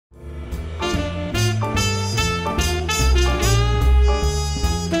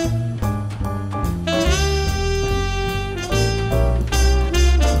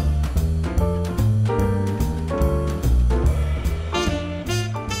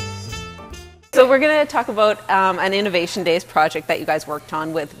So we're going to talk about an Innovation Days project that you guys worked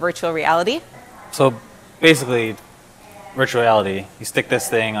on with virtual reality. So basically, virtual reality, you stick this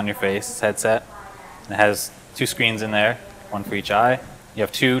thing on your face, this headset, and it has two screens in there, one for each eye. You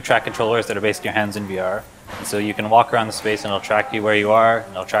have two track controllers that are basically your hands in VR. And so you can walk around the space and it'll track you where you are,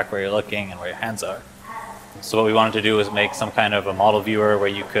 and it'll track where you're looking and where your hands are. So what we wanted to do was make some kind of a model viewer where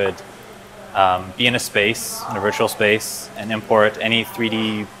you could be in a space, in a virtual space, and import any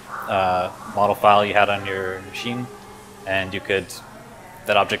 3D model file you had on your machine, and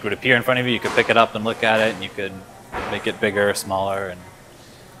that object would appear in front of you. You could pick it up and look at it, and you could make it bigger, smaller,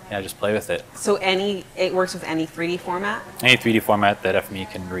 and just play with it. So it works with any 3D format? Any 3D format that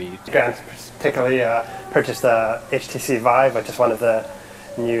FME can read. Grant particularly purchased the HTC Vive, which is one of the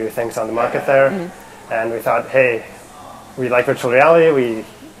new things on the market there. Mm-hmm. And we thought, hey, we like virtual reality, we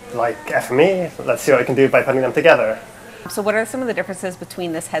like FME, let's see what we can do by putting them together. So what are some of the differences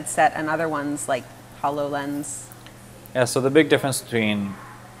between this headset and other ones like HoloLens? Yeah, so the big difference between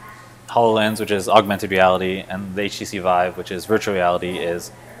HoloLens, which is augmented reality, and the HTC Vive, which is virtual reality,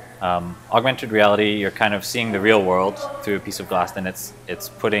 is augmented reality, you're kind of seeing the real world through a piece of glass, and it's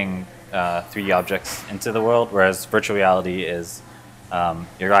putting 3D objects into the world, whereas virtual reality is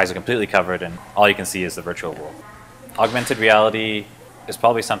your eyes are completely covered and all you can see is the virtual world. Augmented reality is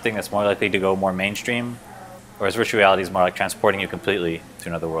probably something that's more likely to go more mainstream, whereas virtual reality is more like transporting you completely to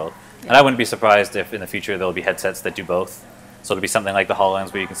another world. Yeah. And I wouldn't be surprised if in the future there'll be headsets that do both. So it'll be something like the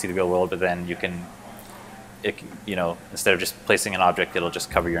HoloLens where you can see the real world, but then you can, instead of just placing an object, it'll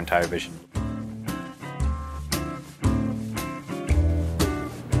just cover your entire vision.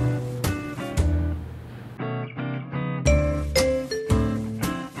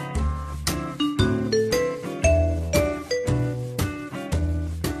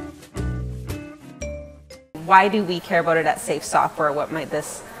 Why do we care about it at Safe Software? What might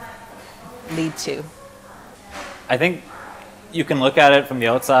this lead to? I think you can look at it from the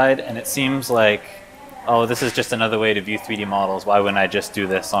outside and it seems like, oh, this is just another way to view 3D models. Why wouldn't I just do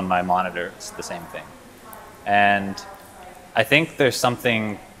this on my monitor? It's the same thing. And I think there's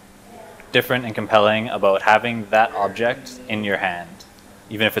something different and compelling about having that object in your hand,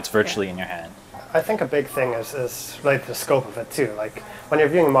 even if it's virtually in your hand. I think a big thing is related to the scope of it too. Like when you're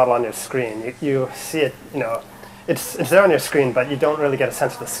viewing a model on your screen, you see it, it's there on your screen, but you don't really get a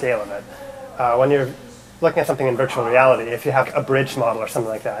sense of the scale of it. When you're looking at something in virtual reality, if you have a bridge model or something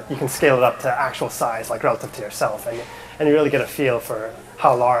like that, you can scale it up to actual size, like relative to yourself, and you really get a feel for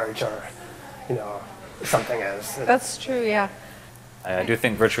how large or something is. That's true, yeah. I do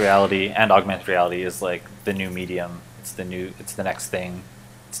think virtual reality and augmented reality is like the new medium. It's the next thing.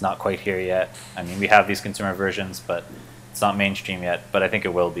 It's not quite here yet. I mean, we have these consumer versions, but it's not mainstream yet. But I think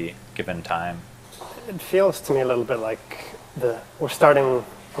it will be, given time. It feels to me a little bit like we're starting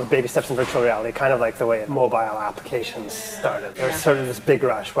with baby steps in virtual reality, kind of like the way mobile applications started. There's sort of this big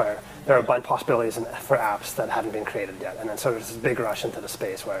rush where there are a bunch of possibilities for apps that haven't been created yet, and then sort of this big rush into the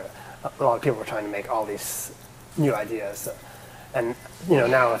space where a lot of people were trying to make all these new ideas. And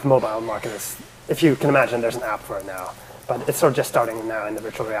now with mobile market, if you can imagine, there's an app for it now. But it's sort of just starting now in the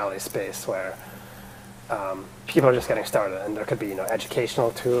virtual reality space where people are just getting started, and there could be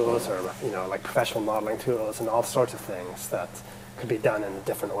educational tools or like professional modeling tools and all sorts of things that could be done in a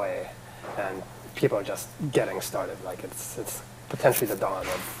different way, and people are just getting started. Like it's potentially the dawn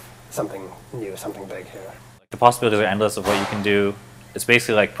of something new, something big here. The possibilities are endless of what you can do. It's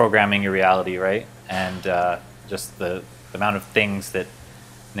basically like programming your reality, right? And just the amount of things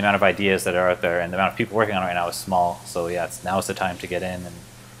the amount of ideas that are out there and the amount of people working on it right now is small. So yeah, now is the time to get in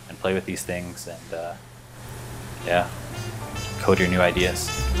and play with these things and code your new ideas.